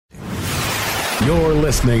You're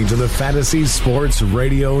listening to the Fantasy Sports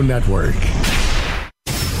Radio Network.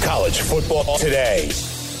 College football today.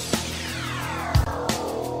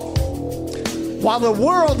 While the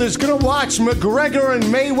world is going to watch McGregor and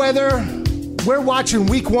Mayweather, we're watching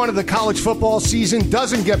week one of the college football season.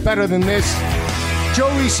 Doesn't get better than this. Joe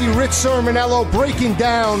Lisi, Rich Sermonello breaking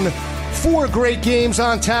down 4 great games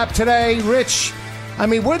on tap today. Rich, I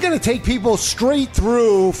mean, we're going to take people straight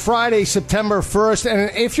through Friday, September 1st.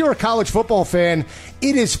 And if you're a college football fan,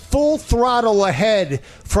 it is full throttle ahead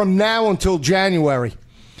from now until January.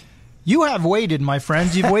 You have waited, my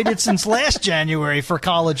friends. You've waited since last January for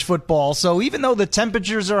college football. So even though the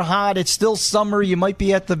temperatures are hot, it's still summer. You might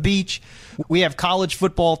be at the beach. We have college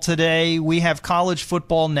football today. We have college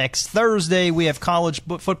football next Thursday. We have college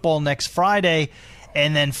football next Friday.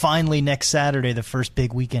 And then finally next Saturday, the first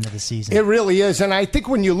big weekend of the season. It really is. And I think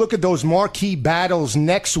when you look at those marquee battles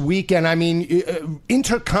next weekend, I mean,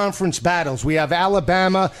 interconference battles, we have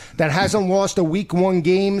Alabama that hasn't lost a week 1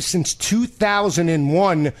 game since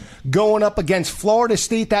 2001 going up against Florida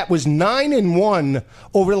State that was 9-1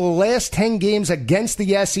 over the last 10 games against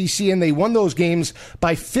the SEC. And they won those games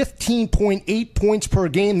by 15.8 points per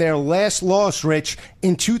game. Their last loss, Rich,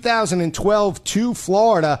 in 2012 to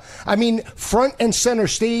Florida. I mean, front and center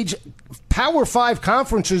stage, Power 5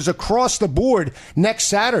 conferences across the board next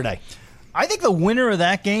Saturday. I think the winner of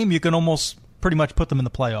that game, you can almost pretty much put them in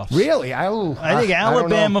the playoffs. Really? I think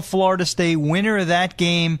Alabama, Florida State, winner of that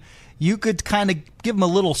game, you could kind of give them a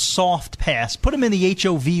little soft pass. Put them in the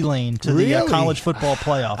HOV lane to the college football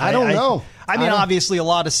playoff. I don't know. I mean, obviously a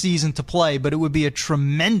lot of season to play, but it would be a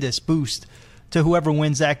tremendous boost to whoever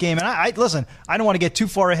wins that game. And listen, I don't want to get too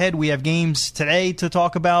far ahead. We have games today to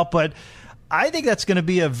talk about, but I think that's going to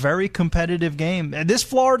be a very competitive game. This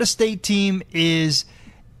Florida State team is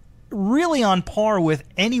really on par with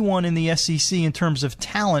anyone in the SEC in terms of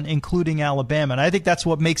talent, including Alabama. And I think that's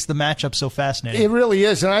what makes the matchup so fascinating. It really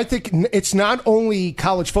is. And I think it's not only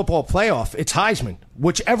college football playoff, it's Heisman.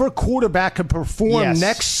 Whichever quarterback can perform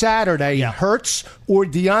next Saturday, Hurts or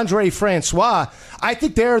DeAndre Francois, I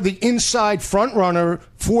think they're the inside front runner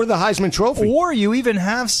for the Heisman Trophy. Or you even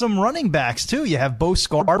have some running backs, too. You have Bo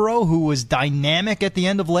Scarborough, who was dynamic at the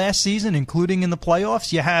end of last season, including in the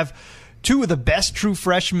playoffs. You have 2 of the best true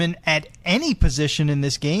freshmen at any position in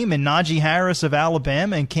this game, and Najee Harris of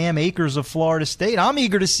Alabama and Cam Akers of Florida State. I'm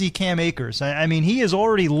eager to see Cam Akers. I mean, he is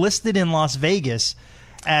already listed in Las Vegas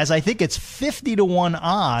as I think it's 50-1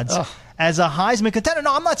 odds as a Heisman contender.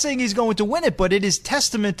 No, I'm not saying he's going to win it, but it is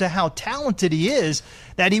testament to how talented he is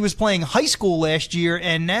that he was playing high school last year,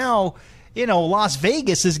 and now, you know, Las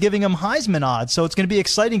Vegas is giving him Heisman odds. So it's going to be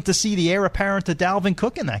exciting to see the heir apparent to Dalvin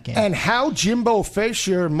Cook in that game. And how Jimbo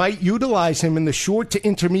Fisher might utilize him in the short to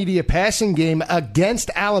intermediate passing game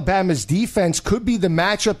against Alabama's defense could be the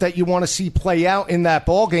matchup that you want to see play out in that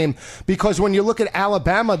ball game. Because when you look at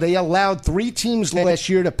Alabama, they allowed 3 teams last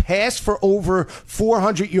year to pass for over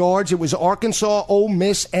 400 yards. It was Arkansas, Ole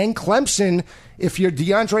Miss, and Clemson. If you're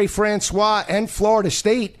DeAndre Francois and Florida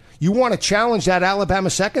State, you want to challenge that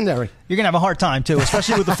Alabama secondary. You're going to have a hard time, too,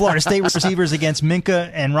 especially with the Florida State receivers against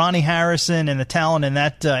Minka and Ronnie Harrison and the talent and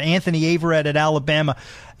that Anthony Averett at Alabama.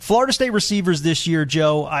 Florida State receivers this year,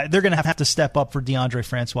 Joe, they're going to have to step up for DeAndre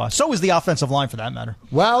Francois. So is the offensive line, for that matter.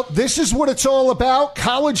 Well, this is what it's all about.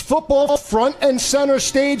 College football front and center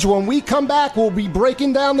stage. When we come back, we'll be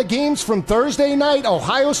breaking down the games from Thursday night.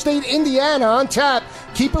 Ohio State, Indiana on tap.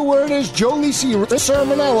 Keep it where it is. Joe Lisi, Rich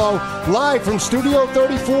Sermonello, live from Studio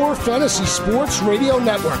 34, Fantasy Sports Radio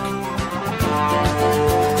Network.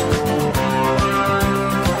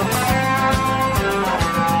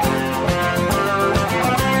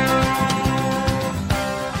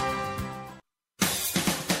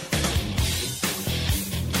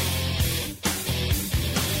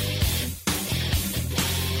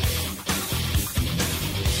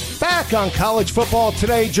 Back on College Football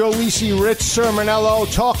Today, Joe Lisi, Rich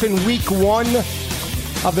Sermonello, talking week 1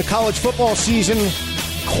 of the college football season.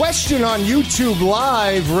 Question on YouTube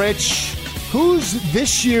Live, Rich. Who's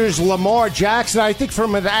this year's Lamar Jackson? I think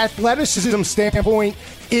from an athleticism standpoint,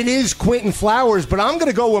 it is Quentin Flowers, but I'm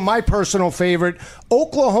going to go with my personal favorite,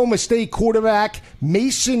 Oklahoma State quarterback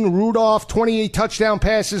Mason Rudolph, 28 touchdown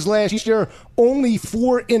passes last year, only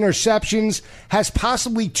 4 interceptions, has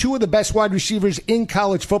possibly 2 of the best wide receivers in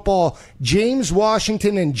college football, James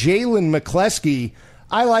Washington and Jalen McCleskey.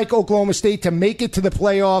 I like Oklahoma State to make it to the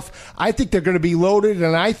playoff. I think they're going to be loaded,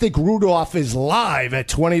 and I think Rudolph is live at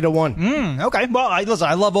 20-1. Okay. Well, listen,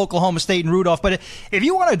 I love Oklahoma State and Rudolph, but if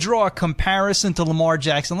you want to draw a comparison to Lamar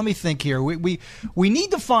Jackson, let me think here. We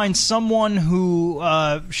need to find someone who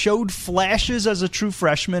showed flashes as a true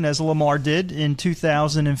freshman, as Lamar did in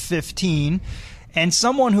 2015. and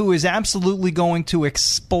someone who is absolutely going to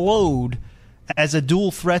explode as a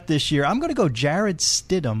dual threat this year, I'm going to go Jarrett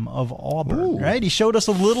Stidham of Auburn. Ooh. Right? He showed us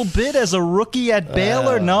a little bit as a rookie at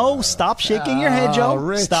Baylor. No, stop shaking your head, Joe.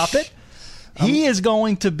 Rich. Stop it. He is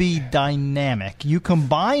going to be dynamic. You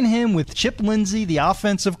combine him with Chip Lindsey, the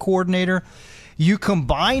offensive coordinator. You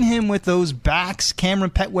combine him with those backs,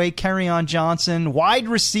 Cameron Petway, Kerryon Johnson, wide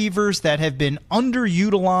receivers that have been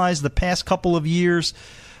underutilized the past couple of years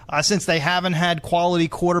since they haven't had quality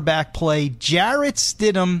quarterback play. Jarrett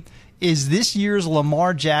Stidham is this year's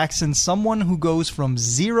Lamar Jackson, someone who goes from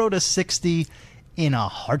 0 to 60 in a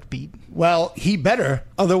heartbeat. Well, he better.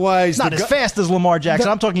 Otherwise, not as fast as Lamar Jackson.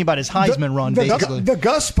 I'm talking about his Heisman run, basically. The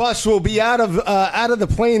Gus Bus will be out of the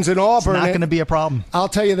plains in Auburn. It's not going to be a problem. I'll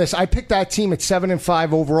tell you this. I picked that team at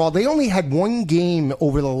 7-5 overall. They only had one game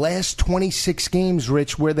over the last 26 games,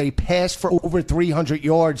 Rich, where they passed for over 300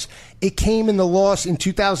 yards. It came in the loss in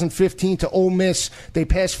 2015 to Ole Miss. They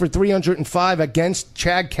passed for 305 against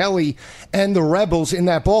Chad Kelly and the Rebels in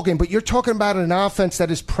that ballgame. But you're talking about an offense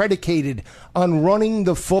that is predicated on running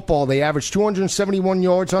the football. They averaged 271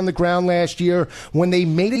 yards on the ground last year. When they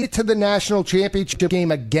made it to the national championship game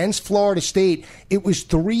against Florida State, it was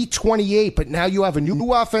 328. But now you have a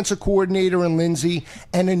new offensive coordinator in Lindsey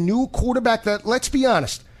and a new quarterback that, let's be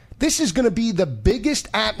honest, this is going to be the biggest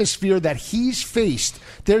atmosphere that he's faced.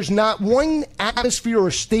 There's not one atmosphere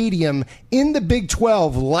or stadium in the Big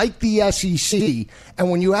 12 like the SEC. And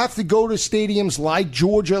when you have to go to stadiums like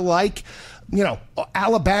Georgia, like,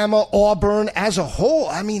 Alabama, Auburn as a whole,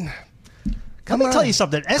 I mean, let me tell you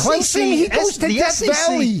something. Clemson, he goes to Death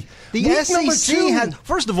Valley. The SEC had,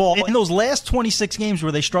 first of all, in those last 26 games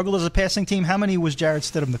where they struggled as a passing team, how many was Jarrett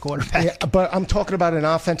Stidham the quarterback? Yeah, but I'm talking about an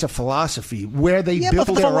offensive philosophy where they build but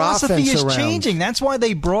the their philosophy offense is around. changing. That's why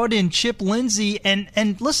they brought in Chip Lindsey.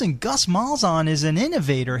 And listen, Gus Malzahn is an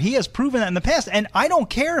innovator. He has proven that in the past. And I don't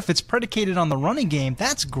care if it's predicated on the running game.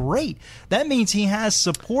 That's great. That means he has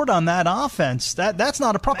support on that offense. That's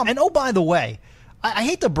not a problem. And, oh, by the way, I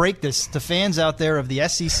hate to break this to fans out there of the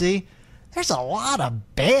SEC. There's a lot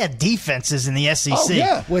of bad defenses in the SEC. Oh,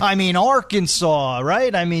 yeah. I mean, Arkansas,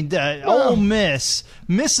 right? I mean, Ole Miss,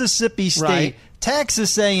 Mississippi State, Right.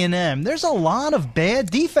 Texas A&M. There's a lot of bad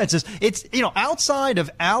defenses. It's, outside of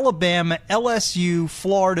Alabama, LSU,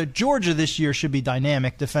 Florida, Georgia this year should be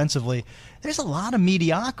dynamic defensively. There's a lot of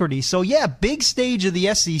mediocrity. So, yeah, big stage of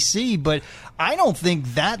the SEC, but I don't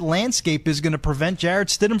think that landscape is going to prevent Jarrett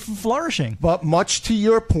Stidham from flourishing. But much to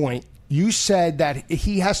your point, you said that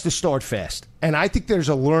he has to start fast. And I think there's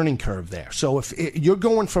a learning curve there. So if you're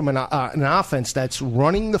going from an offense that's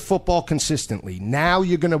running the football consistently, now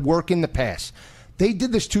you're going to work in the pass. They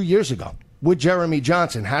did this 2 years ago with Jeremy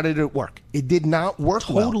Johnson. How did it work? It did not work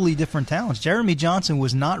Totally different talents. Jeremy Johnson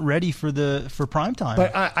was not ready for primetime.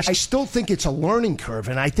 But I still think it's a learning curve,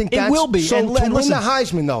 and I think it will be. So and to win listen, the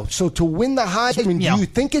Heisman, though, do you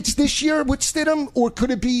think it's this year with Stidham, or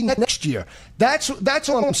could it be next year? That's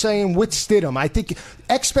all I'm saying with Stidham. I think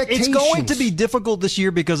expectations. It's going to be difficult this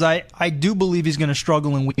year because I do believe he's going to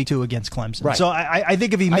struggle in week 2 against Clemson. Right. So I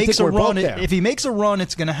think if he makes a run,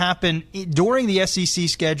 it's going to happen during the SEC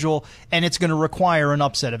schedule, and it's going to require an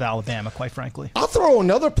upset of Alabama, quite frankly. I'll throw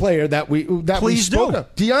another player that we spoke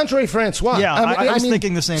of. DeAndre Francois. Yeah, I was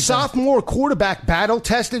thinking the same thing. Sophomore quarterback, battle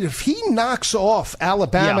tested. If he knocks off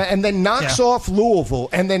Alabama and then knocks off Louisville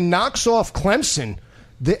and then knocks off Clemson,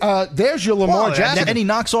 there's your Lamar Jackson. And he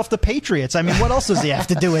knocks off the Patriots. I mean, what else does he have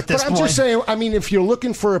to do at this point? But I'm just saying, I mean, if you're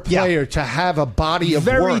looking for a player to have a body of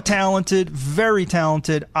very work. Very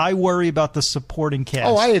talented. I worry about the supporting cast.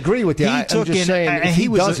 Oh, I agree with you. I'm just saying, if he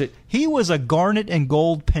does it. He was a garnet and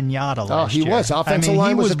gold pinata last year. He was. Offensive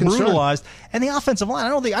line was a concern. Brutalized. And the offensive line, I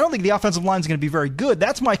don't think the offensive line is going to be very good.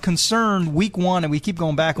 That's my concern week 1, and we keep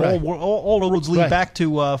going back. Right. All the roads lead back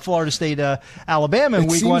to Florida State, Alabama in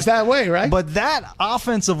week 1. It seems that way, right? But that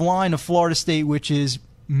offensive line of Florida State, which is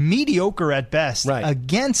mediocre at best,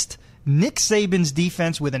 against Nick Saban's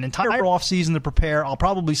defense with an entire offseason to prepare, I'll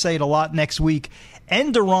probably say it a lot next week,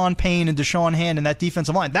 and Deron Payne and Deshaun Hand in that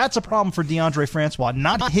defensive line. That's a problem for DeAndre Francois.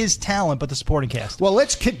 Not his talent, but the supporting cast. Well,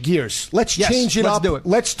 let's kick gears. Let's change it up. Do it.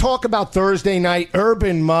 Let's talk about Thursday night.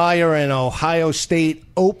 Urban Meyer and Ohio State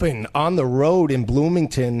open on the road in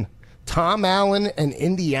Bloomington. Tom Allen and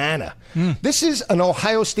Indiana. This is an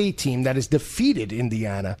Ohio State team that has defeated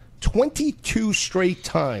Indiana 22 straight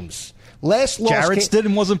times. Last loss Jarrett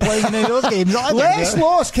Stidham wasn't playing in any of those games either. Last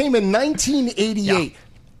loss came in 1988. Yeah.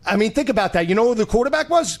 I mean, think about that. You know who the quarterback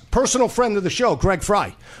was? Personal friend of the show, Greg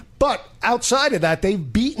Fry. But outside of that,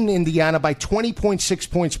 they've beaten Indiana by 20.6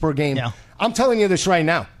 points per game. Yeah. I'm telling you this right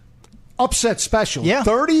now. upset special. Yeah.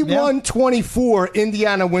 31-24,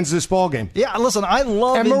 Indiana wins this ballgame. Yeah, listen, I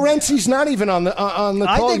love and Morency's not even on the call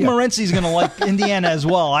I think yet. Morency's going to like Indiana as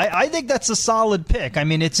well. I think that's a solid pick. I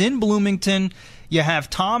mean, it's in Bloomington. You have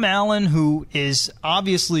Tom Allen, who is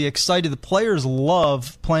obviously excited. The players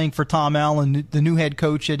love playing for Tom Allen, the new head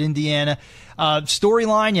coach at Indiana.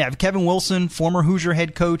 Storyline, you have Kevin Wilson, former Hoosier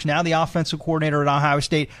head coach, now the offensive coordinator at Ohio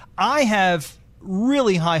State. I have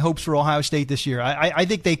really high hopes for Ohio State this year. I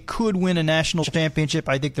think they could win a national championship.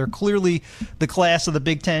 I think they're clearly the class of the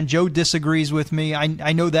Big Ten. Joe disagrees with me.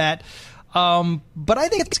 I know that. But I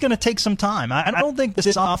think it's going to take some time. I don't think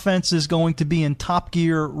this offense is going to be in top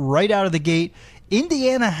gear right out of the gate.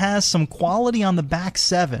 Indiana has some quality on the back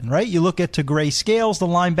seven, right? You look at Tegray Scales, the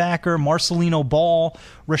linebacker, Marcelino Ball,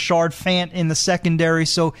 Rashard Fant in the secondary.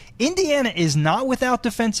 So Indiana is not without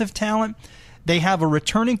defensive talent. They have a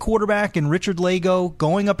returning quarterback in Richard Lago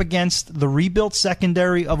going up against the rebuilt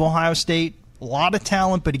secondary of Ohio State. A lot of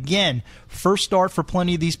talent, but again, first start for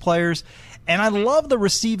plenty of these players. And I love the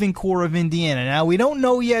receiving core of Indiana. Now, we don't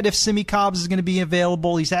know yet if Simi Cobbs is going to be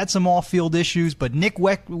available. He's had some off-field issues, but Nick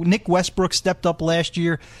Westbrook stepped up last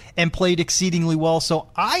year and played exceedingly well. So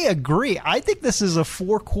I agree. I think this is a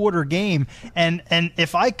 4-quarter game. And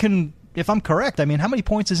if I'm correct, I mean, how many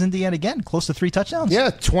points is Indiana again? Close to 3 touchdowns? Yeah,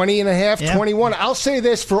 20.5, 21. I'll say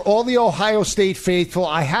this for all the Ohio State faithful.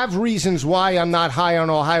 I have reasons why I'm not high on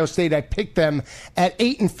Ohio State. I picked them at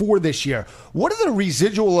 8-4 this year. What are the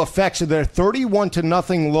residual effects of their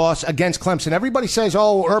 31-0 loss against Clemson? Everybody says,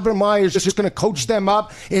 oh, Urban Meyer's just going to coach them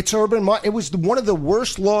up. It's Urban Meyer. It was one of the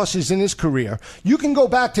worst losses in his career. You can go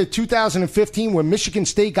back to 2015 when Michigan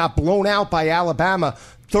State got blown out by Alabama.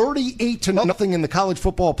 38-0 in the college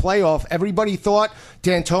football playoff. Everybody thought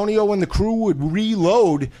D'Antonio and the crew would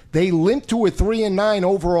reload. They limped to a 3-9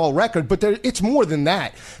 overall record, but it's more than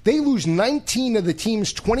that. They lose 19 of the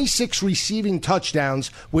team's 26 receiving touchdowns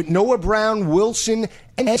with Noah Brown, Wilson,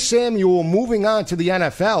 and Samuel moving on to the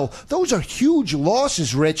NFL. Those are huge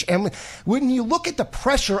losses, Rich. And when you look at the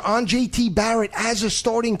pressure on J.T. Barrett as a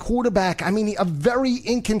starting quarterback, I mean, a very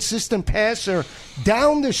inconsistent passer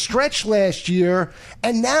down the stretch last year.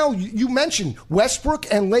 And now you mentioned Westbrook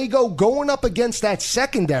and Lago going up against that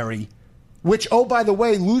secondary, which, oh, by the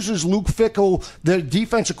way, loses Luke Fickell, the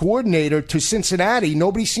defensive coordinator, to Cincinnati.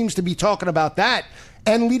 Nobody seems to be talking about that.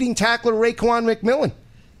 And leading tackler Raekwon McMillan.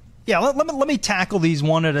 Yeah, let me tackle these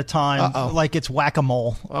one at a time, like it's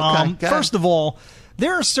whack-a-mole. Okay, first of all,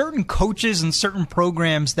 there are certain coaches and certain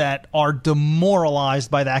programs that are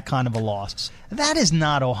demoralized by that kind of a loss. That is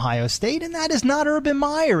not Ohio State, and that is not Urban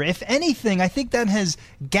Meyer. If anything, I think that has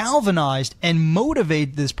galvanized and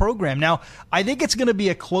motivated this program. Now, I think it's going to be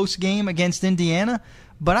a close game against Indiana,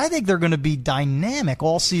 but I think they're going to be dynamic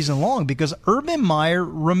all season long because Urban Meyer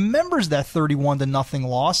remembers that 31-0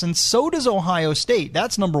 loss, and so does Ohio State.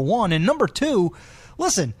 That's number one. And number two,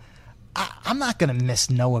 listen, I'm not going to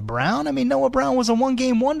miss Noah Brown. I mean, Noah Brown was a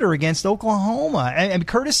one-game wonder against Oklahoma. And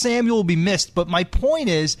Curtis Samuel will be missed. But my point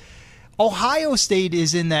is, Ohio State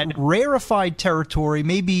is in that rarefied territory,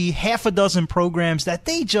 maybe half a dozen programs that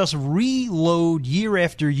they just reload year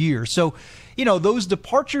after year. So, you know, those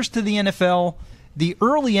departures to the NFL, the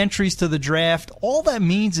early entries to the draft, all that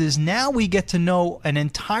means is now we get to know an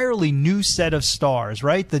entirely new set of stars,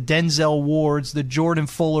 right? The Denzel Wards, the Jordan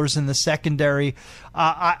Fullers in the secondary.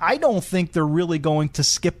 I don't think they're really going to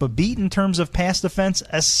skip a beat in terms of pass defense,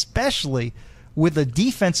 especially with a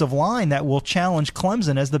defensive line that will challenge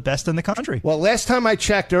Clemson as the best in the country. Well, last time I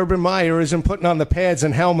checked, Urban Meyer isn't putting on the pads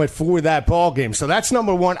and helmet for that ball game. So that's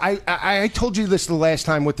number one. I told you this the last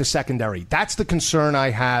time with the secondary. That's the concern I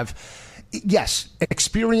have. Yes,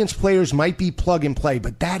 experienced players might be plug and play,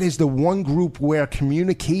 but that is the one group where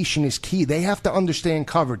communication is key. They have to understand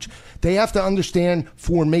coverage. They have to understand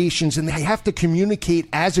formations, and they have to communicate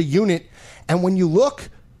as a unit. And when you look,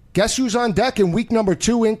 guess who's on deck in week number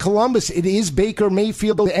 2 in Columbus? It is Baker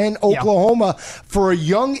Mayfield and Oklahoma. Yeah. For a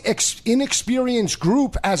young, inexperienced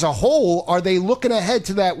group as a whole, are they looking ahead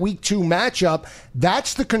to that week 2 matchup?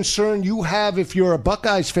 That's the concern you have if you're a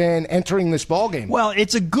Buckeyes fan entering this ballgame. Well,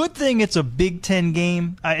 it's a good thing it's a Big Ten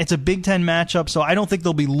game. It's a Big Ten matchup, so I don't think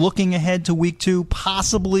they'll be looking ahead to week 2,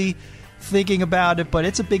 possibly thinking about it, but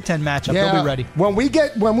it's a Big Ten matchup. Yeah. They'll be ready. When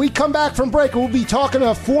we come back from break, we'll be talking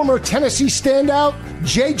to former Tennessee standout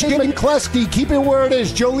J.J. McCleskey. Keep it where it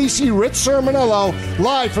is. Joe Lisi, Rich Sermonello,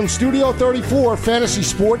 live from Studio 34, Fantasy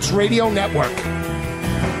Sports Radio Network.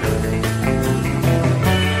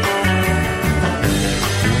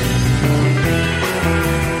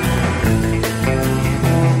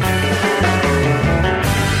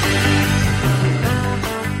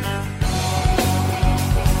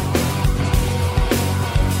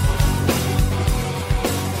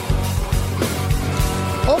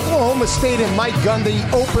 Oklahoma State and Mike Gundy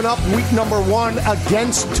open up week number 1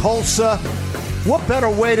 against Tulsa. What better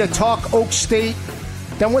way to talk Oak State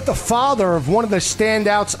than with the father of one of the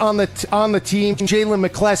standouts on the team, Jalen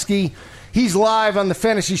McCleskey. He's live on the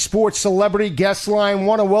Fantasy Sports Celebrity Guest Line.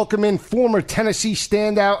 Want to welcome in former Tennessee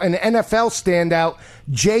standout and NFL standout,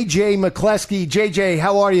 J.J. McCleskey. J.J.,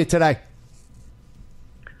 how are you today?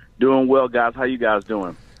 Doing well, guys. How you guys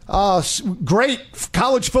doing? Great.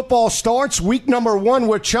 College football starts. Week number 1.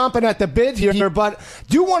 We're chomping at the bit here, but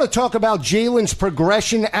do want to talk about Jalen's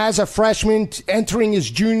progression as a freshman entering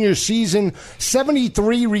his junior season.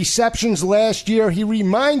 73 receptions last year. He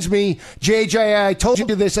reminds me, JJ, I told you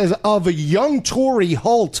this, as of a young Torrey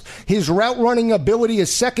Holt. His route running ability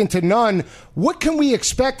is second to none. What can we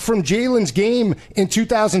expect from Jalen's game in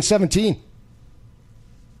 2017?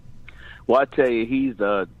 Well, I tell you, he's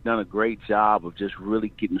done a great job of just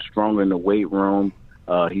really getting stronger in the weight room.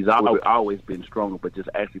 He's always been stronger, but just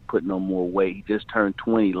actually putting on more weight. He just turned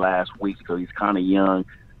 20 last week, so he's kind of young.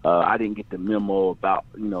 I didn't get the memo about,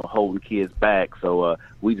 holding kids back, so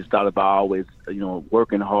we just thought about always,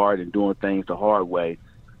 working hard and doing things the hard way.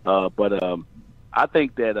 But I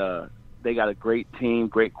think that they got a great team,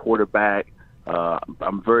 great quarterback.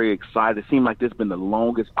 I'm very excited. It seemed like this has been the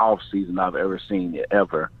longest off season I've ever seen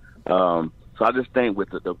ever. So I just think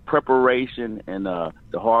with the preparation and the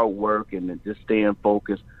hard work and just staying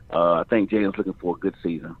focused, I think Jalen's looking for a good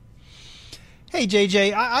season. Hey,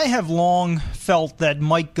 JJ, I have long felt that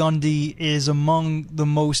Mike Gundy is among the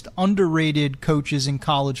most underrated coaches in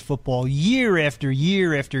college football. Year after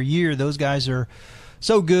year after year, those guys are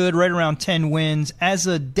so good, right around 10 wins. As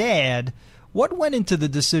a dad, what went into the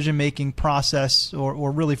decision-making process,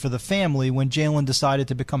 or really for the family, when Jalen decided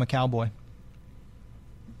to become a Cowboy?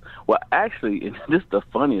 Well, actually, this is the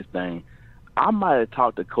funniest thing. I might have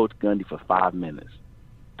talked to Coach Gundy for 5 minutes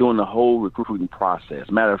during the whole recruiting process.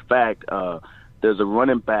 Matter of fact, there's a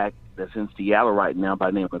running back that's in Seattle right now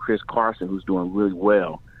by the name of Chris Carson who's doing really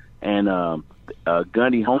well. And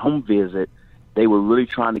Gundy home visit, they were really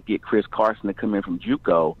trying to get Chris Carson to come in from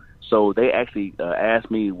JUCO. So they actually asked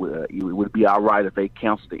me would it be all right if they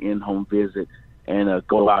canceled the in-home visit and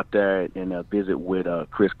go out there and visit with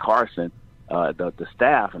Chris Carson. The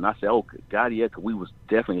staff, and I said, oh, God, yeah, because we was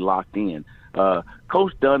definitely locked in.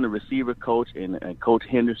 Coach Dunn, the receiver coach, and Coach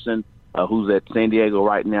Henderson, who's at San Diego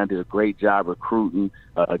right now, did a great job recruiting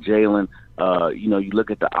Jalen. You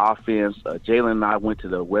look at the offense. Jalen and I went to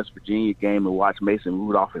the West Virginia game and watched Mason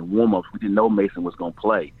Rudolph in warm-ups. We didn't know Mason was going to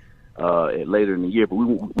play later in the year, but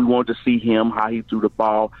we wanted to see him, how he threw the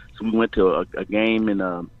ball. So we went to a game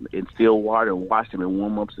in Stillwater and watched him in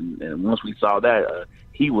warm-ups, and once we saw that,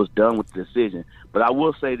 he was done with the decision. But I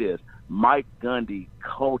will say this, Mike Gundy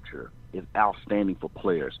culture is outstanding for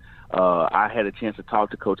players. I had a chance to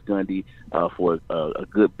talk to Coach Gundy for a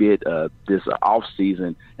good bit this off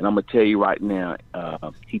season, and I'm going to tell you right now,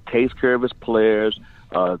 he takes care of his players.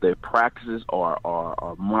 Their practices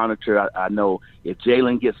are monitored. I know if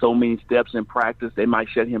Jalen gets so many steps in practice, they might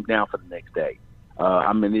shut him down for the next day.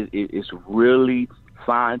 It's really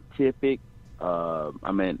scientific.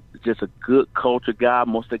 Just a good culture guy.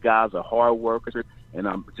 Most of the guys are hard workers, and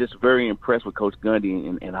I'm just very impressed with Coach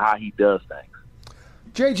Gundy and how he does things.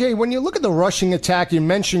 JJ, when you look at the rushing attack, you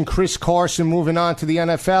mentioned Chris Carson moving on to the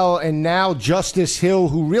NFL, and now Justice Hill,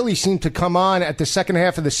 who really seemed to come on at the second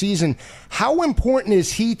half of the season. How important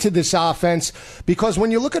is he to this offense? Because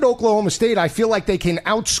when you look at Oklahoma State, I feel like they can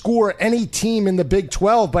outscore any team in the Big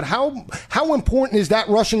 12, but how important is that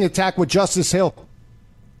rushing attack with Justice Hill?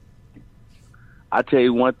 I tell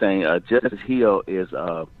you one thing, Justice Hill is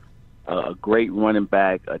a great running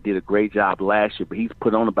back, did a great job last year, but he's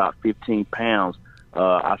put on about 15 pounds.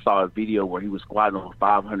 I saw a video where he was squatting on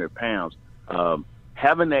 500 pounds.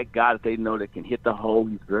 Having that guy that they know that can hit the hole,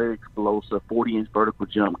 he's very explosive, 40-inch vertical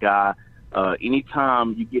jump guy.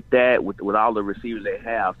 Anytime you get that with all the receivers they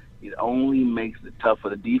have, it only makes it tough for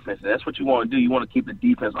the defense. And that's what you want to do. You want to keep the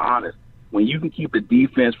defense honest. When you can keep the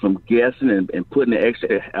defense from guessing and putting the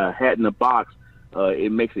extra hat in the box,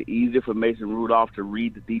 it makes it easier for Mason Rudolph to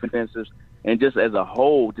read the defenses, and just as a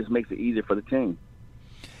whole, just makes it easier for the team.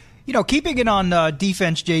 Keeping it on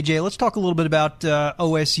defense, JJ, let's talk a little bit about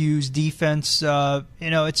OSU's defense.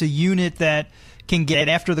 It's a unit that can get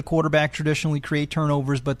after the quarterback, traditionally create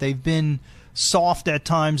turnovers, but they've been soft at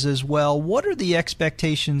times as well. What are the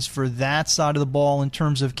expectations for that side of the ball in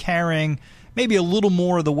terms of carrying maybe a little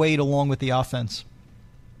more of the weight along with the offense?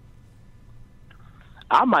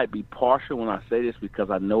 I might be partial when I say this because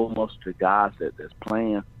I know most of the guys that's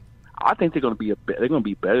playing. I think they're going to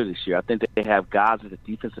be better this year. I think they have guys at the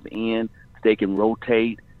defensive end that they can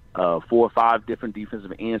rotate 4 or 5 different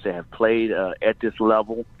defensive ends that have played at this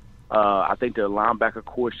level. I think their linebacker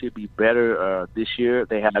core should be better this year.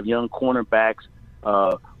 They have young cornerbacks,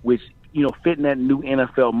 which fit in that new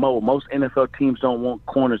NFL mode. Most NFL teams don't want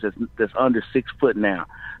corners that's under 6 foot now.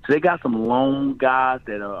 So they got some long guys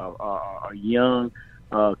that are young.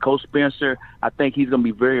 Coach Spencer, I think he's going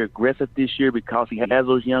to be very aggressive this year because he has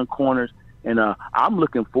those young corners, and I'm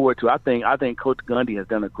looking forward to. I think Coach Gundy has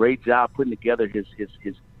done a great job putting together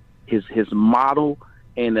his model,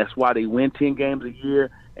 and that's why they win 10 games a year.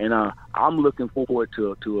 And I'm looking forward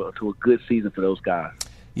to a good season for those guys.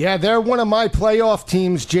 Yeah, they're one of my playoff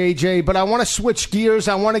teams, JJ, but I want to switch gears.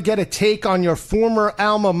 I want to get a take on your former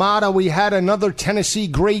alma mater. We had another Tennessee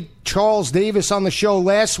great, Charles Davis, on the show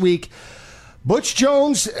last week. Butch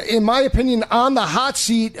Jones, in my opinion, on the hot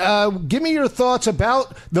seat. Give me your thoughts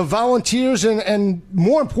about the Volunteers and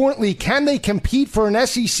more importantly, can they compete for an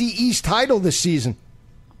SEC East title this season?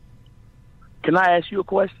 Can I ask you a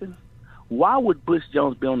question? Why would Butch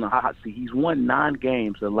Jones be on the hot seat? He's won 9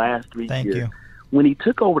 games the last 3 years. Thank you. When he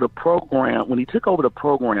took over the program,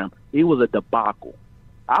 it was a debacle.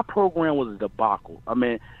 Our program was a debacle. I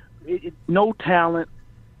mean, no talent.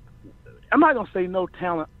 I'm not going to say no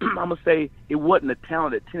talent. I'm going to say it wasn't the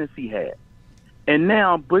talent that Tennessee had. And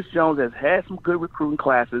now Butch Jones has had some good recruiting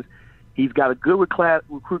classes. He's got a good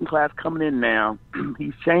recruiting class coming in now.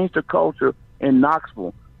 He's changed the culture in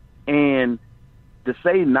Knoxville. And to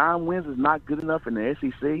say 9 wins is not good enough in the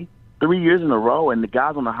SEC, 3 years in a row, and the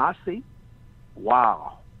guy's on the hot seat,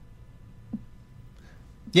 wow.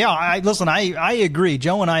 Yeah, I agree.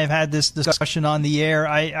 Joe and I have had this discussion on the air.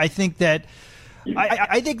 I think that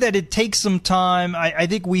I think that it takes some time. I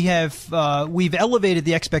think we've elevated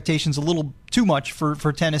the expectations a little too much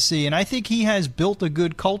for Tennessee, and I think he has built a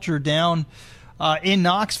good culture down in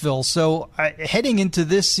Knoxville. So heading into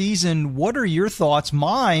this season, what are your thoughts?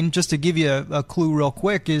 Mine, just to give you a clue real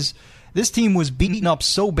quick, is this team was beaten up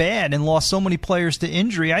so bad and lost so many players to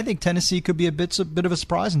injury. I think Tennessee could be a bit of a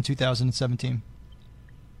surprise in 2017.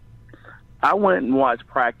 I went and watched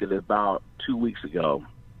practice about 2 weeks ago.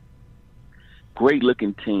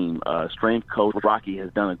 Great-looking team. Strength coach Rocky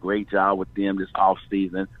has done a great job with them this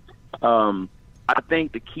offseason. I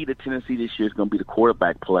think the key to Tennessee this year is going to be the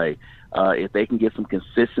quarterback play. If they can get some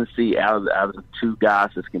consistency out of the 2 guys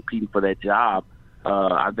that's competing for that job,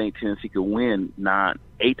 I think Tennessee could win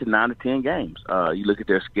 8 to 9 to 10 games. You look at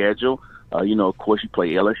their schedule. Of course, you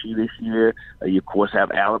play LSU this year. You, of course,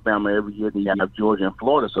 have Alabama every year. Then you have Georgia and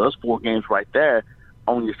Florida. So that's 4 games right there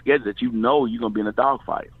on your schedule that you're going to be in a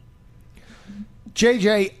dogfight.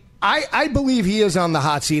 JJ, I believe he is on the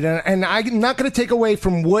hot seat, and I'm not going to take away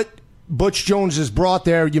from what Butch Jones has brought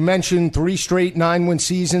there. You mentioned 3 straight 9-win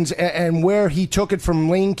seasons and where he took it from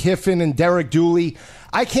Lane Kiffin and Derek Dooley.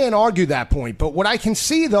 I can't argue that point. But what I can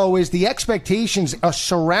see, though, is the expectations are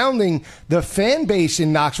surrounding the fan base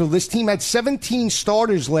in Knoxville. This team had 17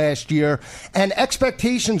 starters last year, and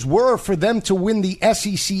expectations were for them to win the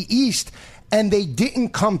SEC East, and they didn't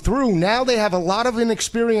come through. Now they have a lot of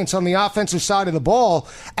inexperience on the offensive side of the ball.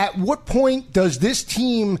 At what point does this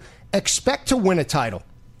team expect to win a title?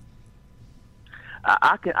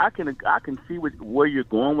 I can see where you're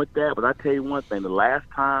going with that, but I tell you one thing: the last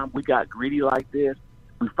time we got greedy like this,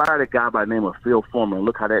 we fired a guy by the name of Phil Fulmer, and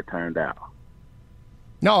look how that turned out.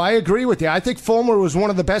 No, I agree with you. I think Fulmer was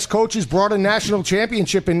one of the best coaches, brought a national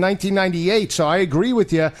championship in 1998, so I agree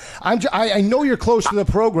with you. I know you're close to the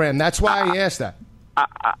program. That's why I asked that.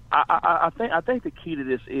 I think the key to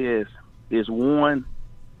this is one,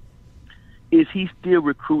 is he still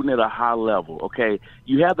recruiting at a high level? Okay,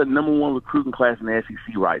 you have the number 1 recruiting class in the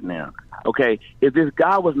SEC right now. Okay, if this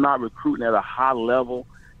guy was not recruiting at a high level,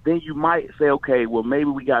 then you might say, okay, well, maybe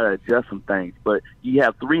we got to adjust some things. But you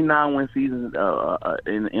have 3 9-win seasons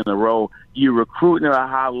in a row. You're recruiting at a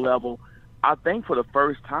high level. I think for the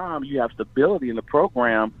first time you have stability in the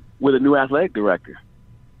program with a new athletic director.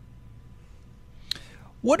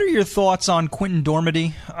 What are your thoughts on Quentin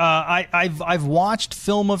Dormady? I've watched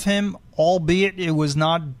film of him, albeit it was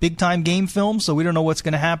not big-time game film, so we don't know what's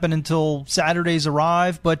going to happen until Saturdays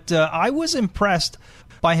arrive. But I was impressed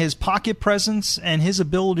by his pocket presence and his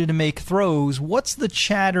ability to make throws. What's the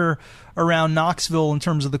chatter around Knoxville in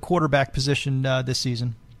terms of the quarterback position this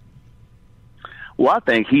season? Well, I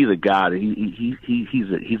think he's a guy that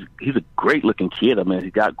he's a great-looking kid. I mean,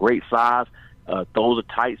 he's got great size, throws a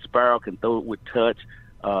tight spiral, can throw it with touch.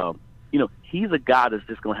 He's a guy that's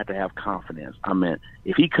just going to have confidence. I mean,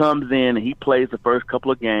 if he comes in and he plays the first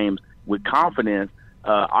couple of games with confidence,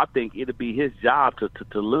 I think it'll be his job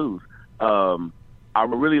to lose. I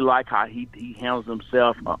really like how he handles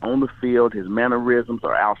himself on the field. His mannerisms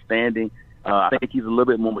are outstanding. I think he's a little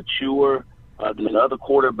bit more mature than the other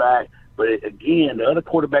quarterback. But, again, the other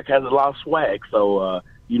quarterback has a lot of swag, so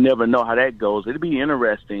you never know how that goes. It'll be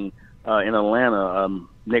interesting in Atlanta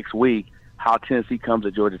next week how Tennessee comes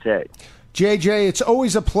to Georgia Tech. JJ, it's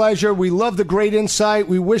always a pleasure. We love the great insight.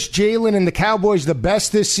 We wish Jalen and the Cowboys the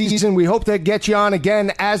best this season. We hope to get you on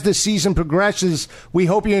again as the season progresses. We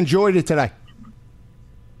hope you enjoyed it today.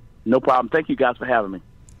 No problem. Thank you guys for having me.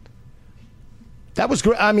 That was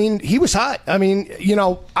great. I mean, he was hot. I mean,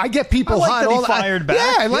 I get people hot. That he fired back.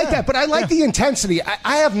 Yeah, I like that. But I like the intensity.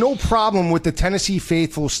 I have no problem with the Tennessee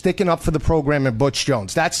faithful sticking up for the program and Butch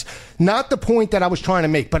Jones. That's not the point that I was trying to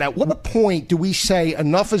make. But at what point do we say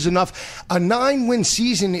enough is enough? A 9-win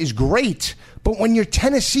season is great. But when you're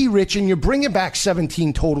Tennessee, Rich, and you're bringing back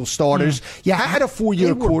 17 total starters, you had a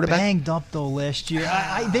 4-year quarterback. They were banged up, though, last year.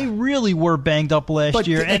 They really were banged up last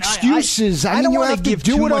year. And excuses. I don't want to give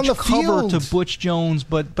too much cover field to Butch Jones,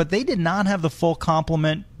 but they did not have the full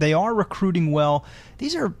complement. They are recruiting well.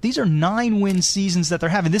 These are 9-win seasons that they're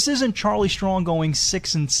having. This isn't Charlie Strong going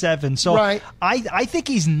 6-7. So right. I think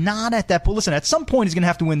he's not at that point. Listen, at some point he's going to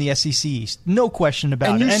have to win the SEC East. No question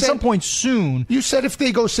about it. And at some point soon. You said if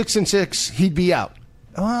they go 6-6, he'd be out.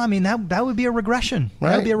 Well, I mean, that would be a regression. Right.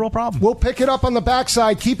 That would be a real problem. We'll pick it up on the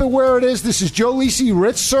backside. Keep it where it is. This is Joe Lisi,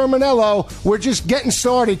 Rich Sermonello. We're just getting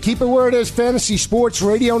started. Keep it where it is. Fantasy Sports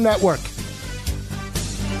Radio Network.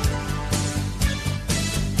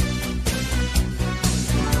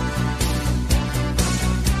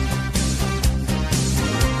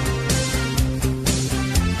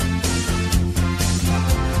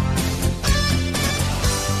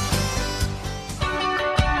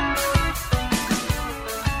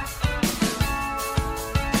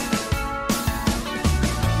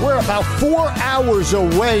 We're about 4 hours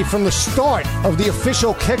away from the start of the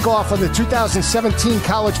official kickoff of the 2017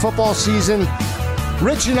 college football season.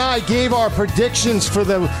 Rich and I gave our predictions for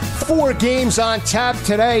the 4 games on tap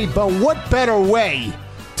today, but what better way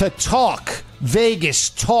to talk Vegas,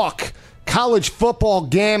 talk college football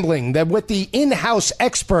gambling than with the in-house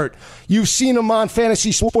expert. You've seen him on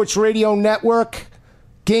Fantasy Sports Radio Network.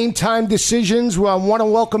 Game Time Decisions. I want to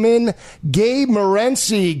welcome in Gabe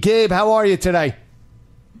Morency. Gabe, how are you today?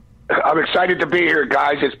 I'm excited to be here,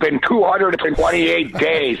 guys. It's been 228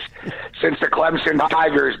 days since the Clemson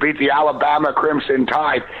Tigers beat the Alabama Crimson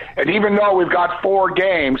Tide. And even though we've got 4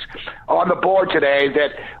 games on the board today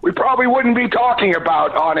that we probably wouldn't be talking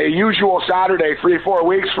about on a usual Saturday 3-4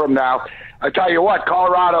 weeks from now, I tell you what,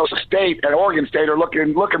 Colorado State and Oregon State are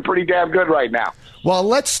looking pretty damn good right now. Well,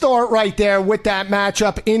 let's start right there with that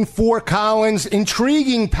matchup in Fort Collins.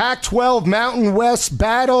 Intriguing Pac-12 Mountain West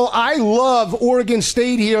battle. I love Oregon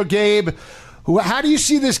State here, Gabe. How do you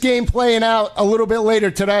see this game playing out a little bit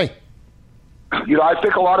later today? I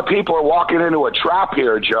think a lot of people are walking into a trap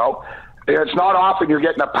here, Joe. It's not often you're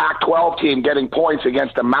getting a Pac-12 team getting points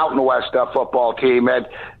against a Mountain West football team. And,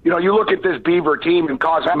 you look at this Beaver team and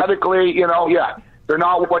cosmetically, they're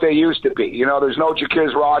not what they used to be. There's no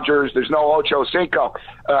Jaquiz Rogers. There's no Ocho Cinco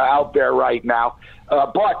out there right now.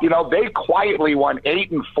 But they quietly won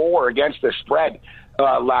 8-4 against the spread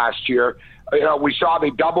last year. We saw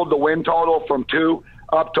they doubled the win total from 2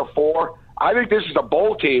 up to 4. I think this is a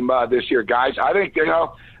bowl team this year, guys. I think,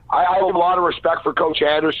 I have a lot of respect for Coach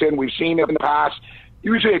Anderson. We've seen it in the past.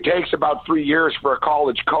 Usually it takes about 3 years for a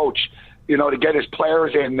college coach, to get his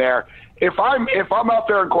players in there. If I'm out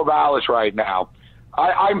there in Corvallis right now,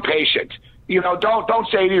 I'm patient. Don't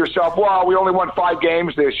say to yourself, well, we only won 5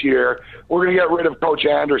 games this year. We're going to get rid of Coach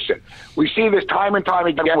Anderson. We see this time and time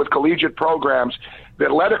again with collegiate programs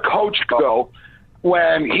that let a coach go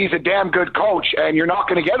when he's a damn good coach, and you're not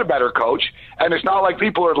going to get a better coach. And it's not like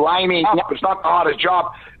people are lining up. It's not the hottest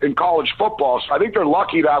job in college football. So I think they're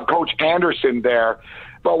lucky to have Coach Anderson there.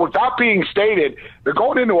 But with that being stated, they're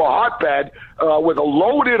going into a hotbed with a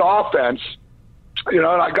loaded offense. And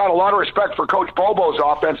I got a lot of respect for Coach Bobo's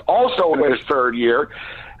offense, also in his 3rd year.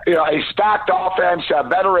 A stacked offense, a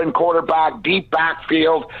veteran quarterback, deep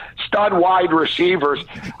backfield, stud wide receivers.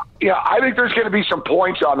 I think there's going to be some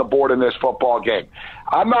points on the board in this football game.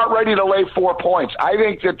 I'm not ready to lay 4 points. I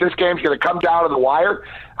think that this game's going to come down to the wire.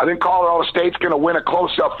 I think Colorado State's going to win a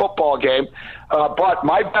close-up football game. But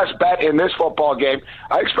my best bet in this football game,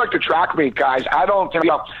 I expect a track meet, guys. I don't think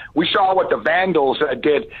we saw what the Vandals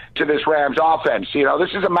did to this Rams offense. This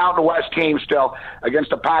is a Mountain West team still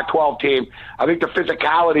against a Pac-12 team. I think the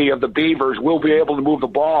physicality of the Beavers will be able to move the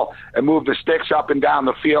ball and move the sticks up and down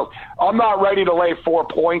the field. I'm not ready to lay 4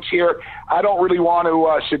 points here. I don't really want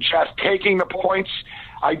to suggest taking the points.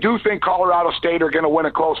 I do think Colorado State are going to win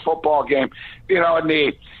a close football game. In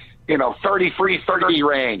the 33-30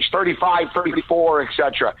 range, 35-34,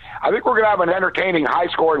 etc. I think we're going to have an entertaining,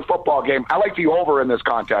 high-scoring football game. I like the over in this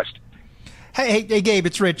contest. Hey, Gabe,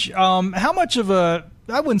 it's Rich. How much of a,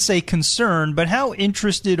 I wouldn't say concern, but how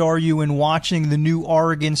interested are you in watching the new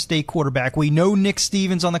Oregon State quarterback? We know Nick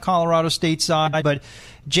Stevens on the Colorado State side, but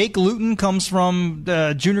Jake Luton comes from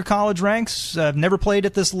junior college ranks, never played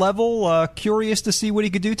at this level. Curious to see what he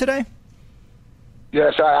could do today?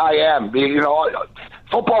 Yes, I am.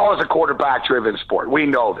 Football is a quarterback-driven sport. We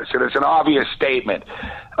know this, and it's an obvious statement.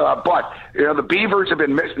 But the Beavers have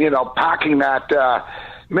been packing that.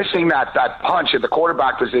 Missing that punch at the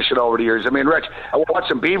quarterback position over the years. I mean, Rich, I watched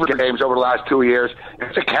some Beaver games over the last 2 years.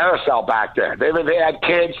 It's a carousel back there. They had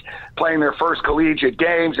kids playing their first collegiate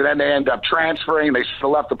games, and then they end up transferring. They sort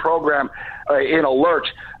of left the program in a lurch.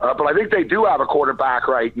 But I think they do have a quarterback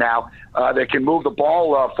right now that can move the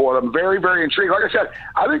ball for them. Very, very intriguing. Like I said,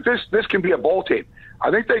 I think this can be a bowl team. I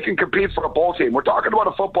think they can compete for a bowl team. We're talking about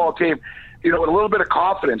a football team, with a little bit of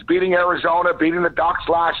confidence, beating Arizona, beating the Ducks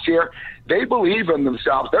last year. They believe in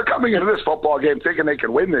themselves. They're coming into this football game thinking they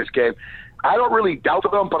can win this game. I don't really doubt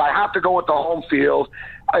them, but I have to go with the home field.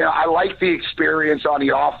 I like the experience on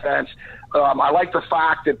the offense. I like the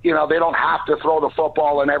fact that, they don't have to throw the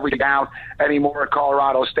football in every down anymore at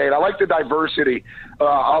Colorado State. I like the diversity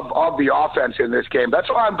of the offense in this game. That's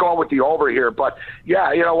why I'm going with the over here. But,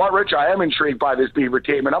 yeah, you know what, Rich, I am intrigued by this Beaver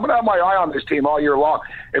team, and I'm going to have my eye on this team all year long.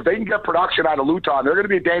 If they can get production out of Luton, they're going to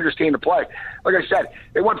be a dangerous team to play. Like I said,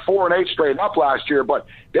 they went 4-8 straight up last year, but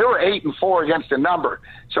they were 8-4 against a number.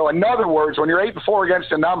 So, in other words, when you're 8-4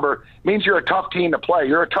 against a number, it means you're a tough team to play.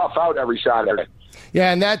 You're a tough out every Saturday.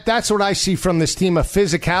 Yeah, and that's what I see from this team, a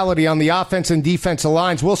physicality on the offense and defensive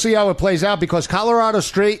lines. We'll see how it plays out because Colorado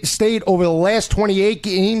State over the last 28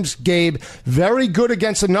 games, Gabe, very good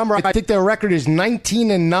against the number. I think their record is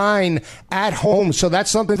 19-9 at home, so that's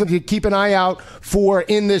something to keep an eye out for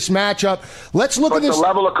in this matchup. Let's look at this. The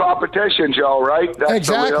level of competition, Joe, right? That's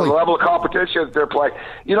exactly. The level of competition that they're playing.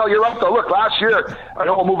 You're right, though. Look, last year, I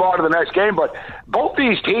know we'll move on to the next game, but both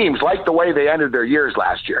these teams like the way they ended their years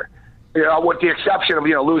last year. With the exception of,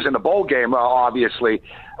 losing the bowl game, obviously.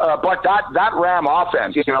 But that Ram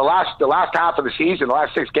offense, the last half of the season, the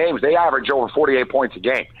last 6 games, they average over 48 points a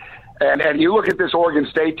game. And you look at this Oregon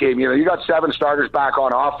State team, you got 7 starters back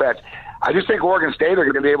on offense. I just think Oregon State are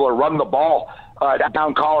going to be able to run the ball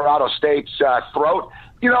down Colorado State's throat.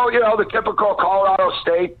 The typical Colorado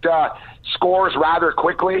State scores rather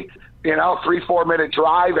quickly. 3-4 minute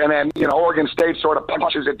drive, and then, Oregon State sort of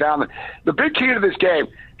punches it down. The big key to this game,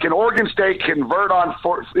 can Oregon State convert on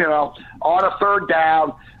a third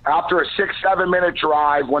down after a 6-7 minute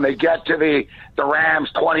drive when they get to the Rams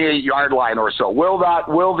 28-yard line or so? Will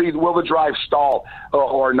the drive stall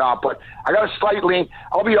or not? But I got a slight lean.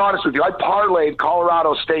 I'll be honest with you. I parlayed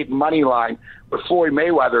Colorado State money line with Floyd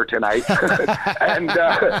Mayweather tonight, and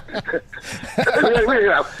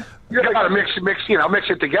you got to mix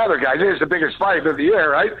it together, guys. It is the biggest fight of the year,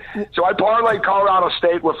 right? So I parlayed Colorado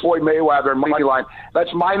State with Floyd Mayweather money line. That's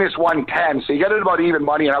 -110. So you get it about even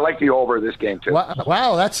money, and I like the over this game too.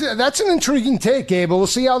 Wow, that's an intriguing take, Gabe. We'll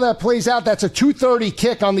see how that plays out. That's a 2:30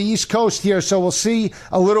 kick on the East Coast here, so we'll see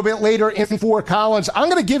a little bit later in Fort Collins. I'm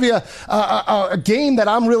going to give you a game that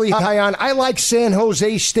I'm really high on. I like San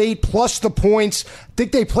Jose State plus the points. I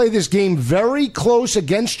think they play this game very close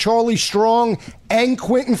against Charlie Strong and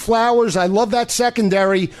Quentin Flowers. I love that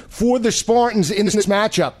secondary for the Spartans in this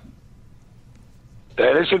matchup.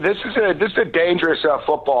 This is a dangerous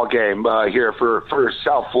football game here for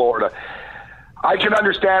South Florida. I can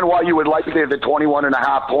understand why you would like the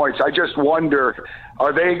 21.5 points. I just wonder,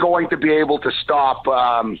 are they going to be able to stop?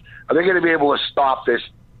 Are they going to be able to stop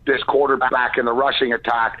this quarterback in the rushing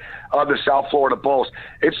attack of the South Florida Bulls?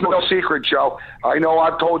 It's no secret, Joe. I know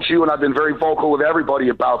I've told you, and I've been very vocal with everybody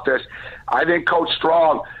about this. I think Coach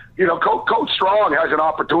Strong, Coach Strong has an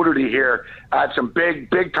opportunity here at some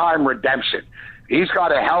big time redemption. He's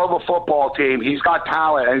got a hell of a football team. He's got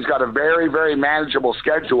talent, and he's got a very, very manageable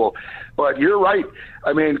schedule. But you're right.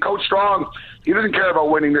 I mean, Coach Strong, he doesn't care about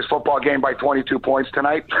winning this football game by 22 points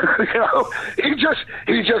tonight. He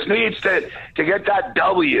just needs to get that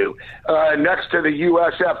W next to the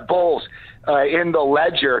USF Bulls in the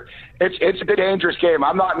ledger. It's a dangerous game.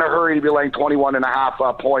 I'm not in a hurry to be laying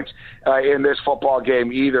 21.5 points in this football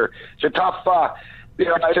game either. It's a tough.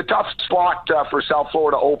 It's a tough spot for South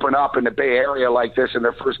Florida to open up in the Bay Area like this in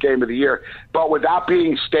their first game of the year. But with that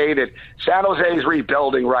being stated, San Jose is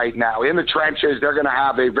rebuilding right now. In the trenches, they're going to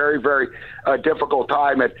have a very, very difficult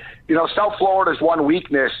time. And, South Florida's one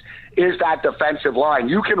weakness is that defensive line.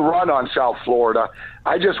 You can run on South Florida.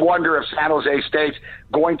 I just wonder if San Jose State's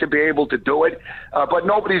going to be able to do it. But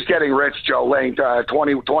nobody's getting rich, Joe, laying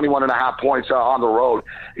 21.5 points on the road.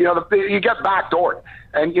 You get backdoored.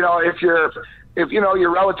 And, if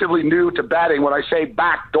you're relatively new to betting, when I say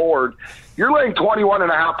backdoored, you're laying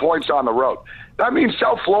 21.5 points on the road. That means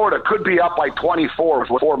South Florida could be up by 24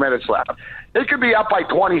 with 4 minutes left. They could be up by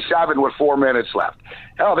 27 with 4 minutes left.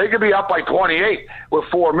 Hell, they could be up by 28 with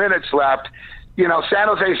 4 minutes left. San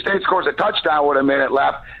Jose State scores a touchdown with a minute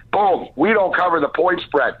left. Boom, we don't cover the point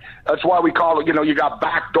spread. That's why we call it, you got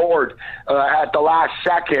backdoored at the last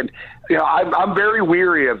second. I'm very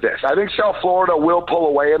weary of this. I think South Florida will pull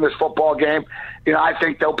away in this football game. I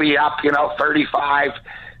think they'll be up,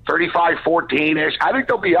 35-14-ish. I think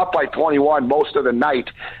they'll be up by 21 most of the night.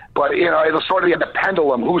 But, it'll sort of be the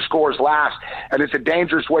pendulum, who scores last, and it's a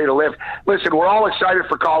dangerous way to live. Listen, we're all excited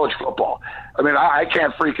for college football. I mean, I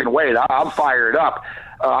can't freaking wait. I'm fired up.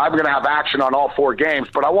 I'm going to have action on all 4 games.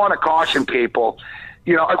 But I want to caution people,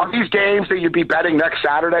 are these games that you'd be betting next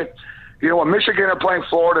Saturday? When Michigan are playing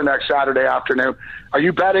Florida next Saturday afternoon, are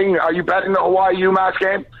you betting the Hawaii-UMass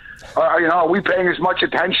game? Are we paying as much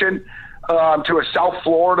attention to a South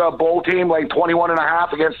Florida bowl team laying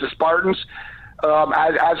 21.5 against the Spartans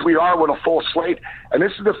as we are with a full slate? And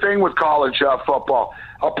this is the thing with college football.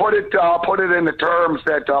 I'll put it in the terms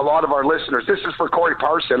that a lot of our listeners. This is for Corey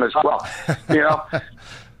Parson as well.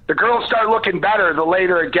 The girls start looking better the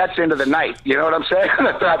later it gets into the night. You know what I'm saying?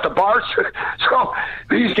 At the bars. So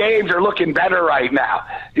these games are looking better right now.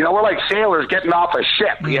 We're like sailors getting off a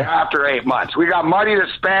ship after 8 months. We got money to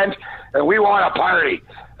spend, and we want a party.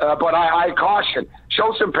 But I caution,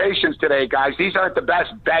 show some patience today, guys. These aren't the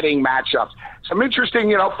best betting matchups. Some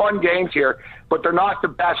interesting, fun games here, but they're not the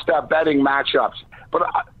best betting matchups. But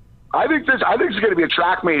I think this is going to be a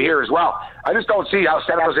track meet here as well. I just don't see how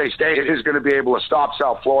San Jose State is going to be able to stop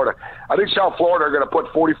South Florida. I think South Florida are going to put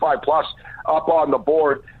 45+ up on the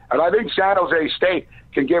board, and I think San Jose State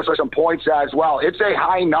can give us some points as well. It's a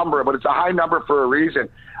high number, but it's a high number for a reason.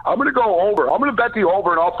 I'm going to go over. I'm going to bet the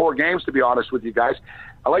over in all 4 games, to be honest with you guys.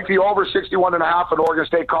 I like the over 61.5 in Oregon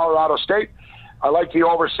State, Colorado State. I like the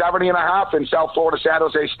over 70.5 in South Florida, San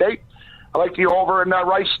Jose State. I like the over in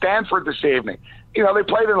Rice, Stanford this evening. They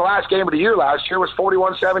played in the last game of the year last year. It was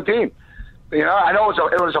 41-17. I know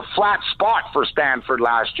it was a flat spot for Stanford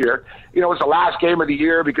last year. It was the last game of the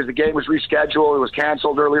year because the game was rescheduled. It was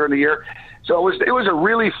canceled earlier in the year. So it was a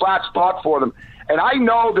really flat spot for them. And I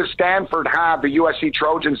know that Stanford have the USC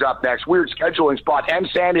Trojans up next, weird scheduling spot, and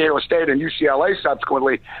San Diego State and UCLA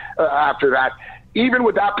subsequently after that. Even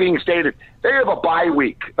with that being stated, they have a bye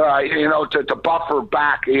week, to buffer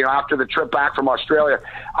back, after the trip back from Australia.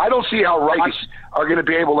 I don't see how Rice are going to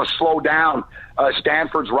be able to slow down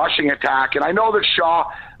Stanford's rushing attack. And I know that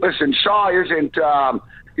Shaw isn't,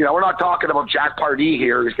 we're not talking about Jack Pardee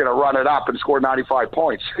here who's going to run it up and score 95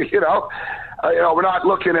 points, we're not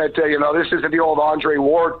looking at, this isn't the old Andre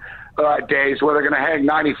Ward days where they're going to hang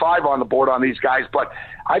 95 on the board on these guys. But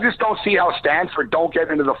I just don't see how Stanford don't get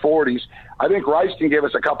into the 40s. I think Rice can give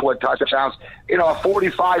us a couple of touchdowns. A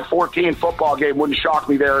 45-14 football game wouldn't shock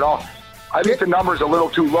me there at all. I think the number's a little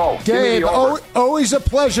too low. Gabe, always a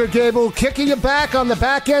pleasure, Gable. Kicking it back on the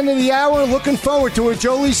back end of the hour. Looking forward to it.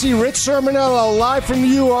 Joe Lisi, Rich Sermonello, live from New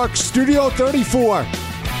York, Studio 34.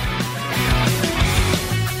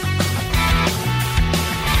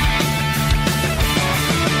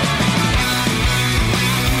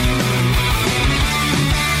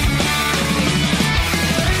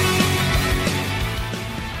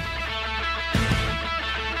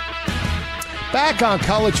 Back on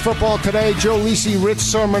College Football Today, Joe Lisi, Rich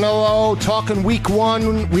Sermonello, talking week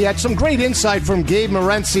 1. We had some great insight from Gabe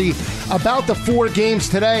Morency about the 4 games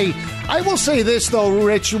today. I will say this, though,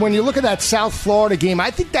 Rich, when you look at that South Florida game,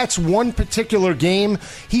 I think that's one particular game.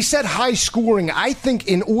 He said high scoring. I think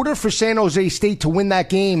in order for San Jose State to win that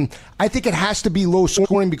game, I think it has to be low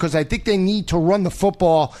scoring because I think they need to run the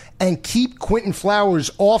football and keep Quentin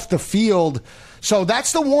Flowers off the field. So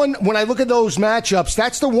that's the one, when I look at those matchups,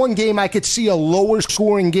 that's the one game I could see a lower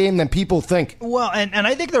scoring game than people think. Well, and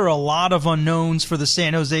I think there are a lot of unknowns for the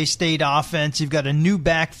San Jose State offense. You've got a new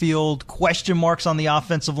backfield, question marks on the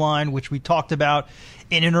offensive line, which we talked about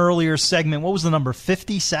in an earlier segment. What was the number?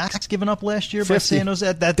 50 sacks given up last year 50. By San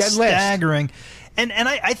Jose? That's staggering. And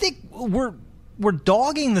I think we're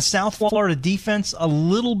dogging the South Florida defense a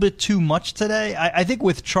little bit too much today. I think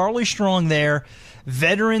with Charlie Strong there,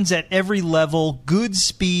 veterans at every level, good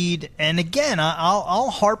speed, and again,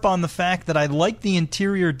 I'll harp on the fact that I like the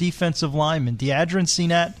interior defensive linemen, Deadrin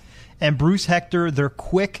Senat and Bruce Hector. They're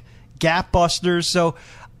quick gap busters, so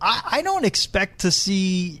I don't expect to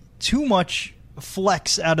see too much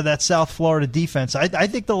flex out of that South Florida defense. I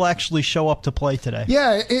think they'll actually show up to play today.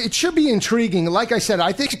 Yeah, it should be intriguing. Like I said,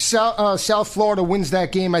 I think South Florida wins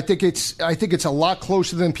that game. I think it's a lot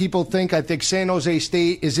closer than people think. I think San Jose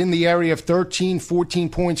State is in the area of 13, 14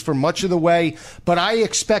 points for much of the way, but I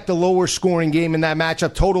expect a lower scoring game in that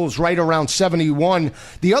matchup. Total is right around 71.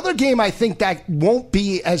 The other game I think that won't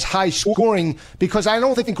be as high scoring because I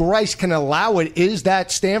don't think Rice can allow it is that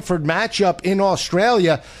Stanford matchup in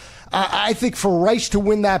Australia. I think for Rice to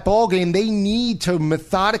win that ball game, they need to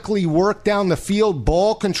methodically work down the field,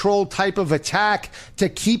 ball control type of attack to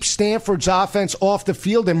keep Stanford's offense off the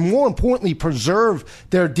field and, more importantly, preserve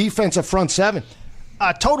their defensive front seven.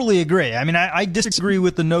 I totally agree. I mean, I disagree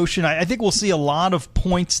with the notion. I think we'll see a lot of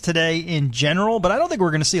points today in general, but I don't think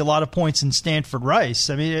we're going to see a lot of points in Stanford-Rice.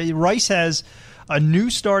 I mean, Rice has a new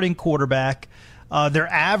starting quarterback. They're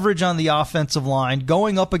average on the offensive line,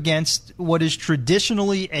 going up against what is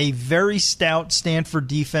traditionally a very stout Stanford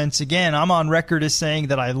defense. Again, I'm on record as saying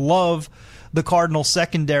that I love the Cardinals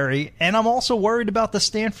secondary, and I'm also worried about the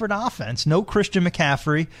Stanford offense. No Christian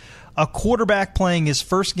McCaffrey, a quarterback playing his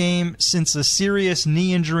first game since a serious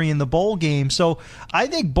knee injury in the bowl game. So I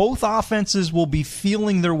think both offenses will be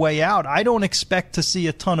feeling their way out. I don't expect to see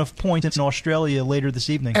a ton of points in Australia later this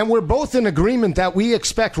evening. And we're both in agreement that we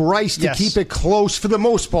expect Rice to keep it close for the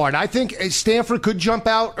most part. I think Stanford could jump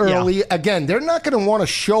out early. Yeah. Again, they're not going to want to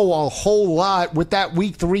show a whole lot with that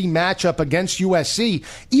Week 3 matchup against USC.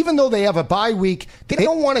 Even though they have a bye week, they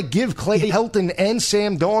don't want to give Clay Helton and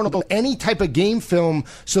Sam Darnold any type of game film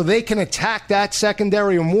so they can attack that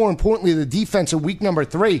secondary, or more importantly, the defense in week number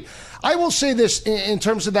 3. I will say this in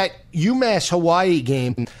terms of that UMass-Hawaii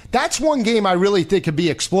game. That's one game I really think could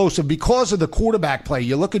be explosive because of the quarterback play.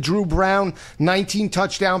 You look at Drew Brown, 19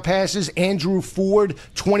 touchdown passes. Andrew Ford,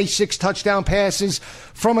 26 touchdown passes.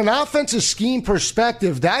 From an offensive scheme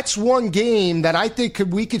perspective, that's one game that I think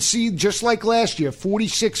we could see just like last year,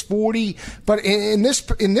 46-40. But in this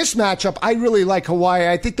matchup, I really like Hawaii.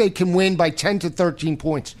 I think they can win by 10 to 13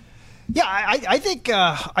 points. Yeah, I think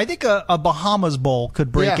a Bahamas Bowl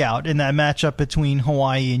could break out in that matchup between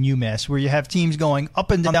Hawaii and UMass, where you have teams going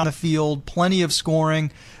up and down the field, plenty of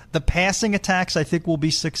scoring. The passing attacks, I think, will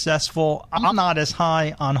be successful. I'm not as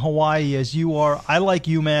high on Hawaii as you are. I like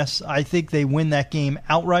UMass. I think they win that game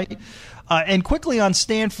outright. And quickly on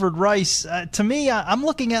Stanford-Rice, to me, I'm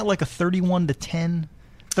looking at like a 31-10.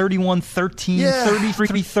 31-13,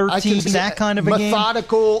 33-13, that kind of a game.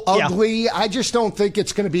 Methodical, ugly. Yeah. I just don't think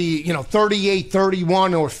it's going to be,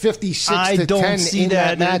 38-31 or 56-10 I don't see in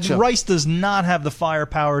that matchup. Rice does not have the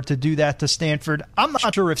firepower to do that to Stanford. I'm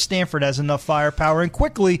not sure if Stanford has enough firepower. And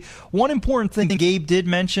quickly, one important thing Gabe did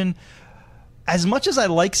mention, as much as I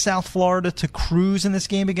like South Florida to cruise in this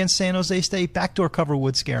game against San Jose State, backdoor cover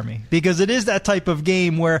would scare me because it is that type of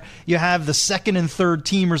game where you have the second and third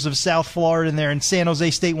teamers of South Florida in there, and San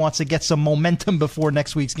Jose State wants to get some momentum before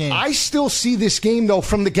next week's game. I still see this game, though,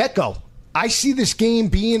 from the get-go. I see this game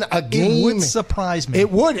being a game. It would surprise me.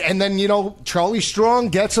 It would. And then, Charlie Strong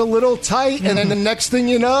gets a little tight, and then the next thing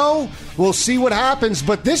you know, we'll see what happens.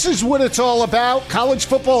 But this is what it's all about. College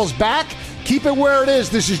football is back. Keep it where it is.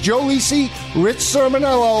 This is Joe Lisi, Rich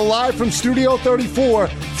Sermonello, live from Studio 34,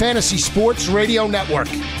 Fantasy Sports Radio Network.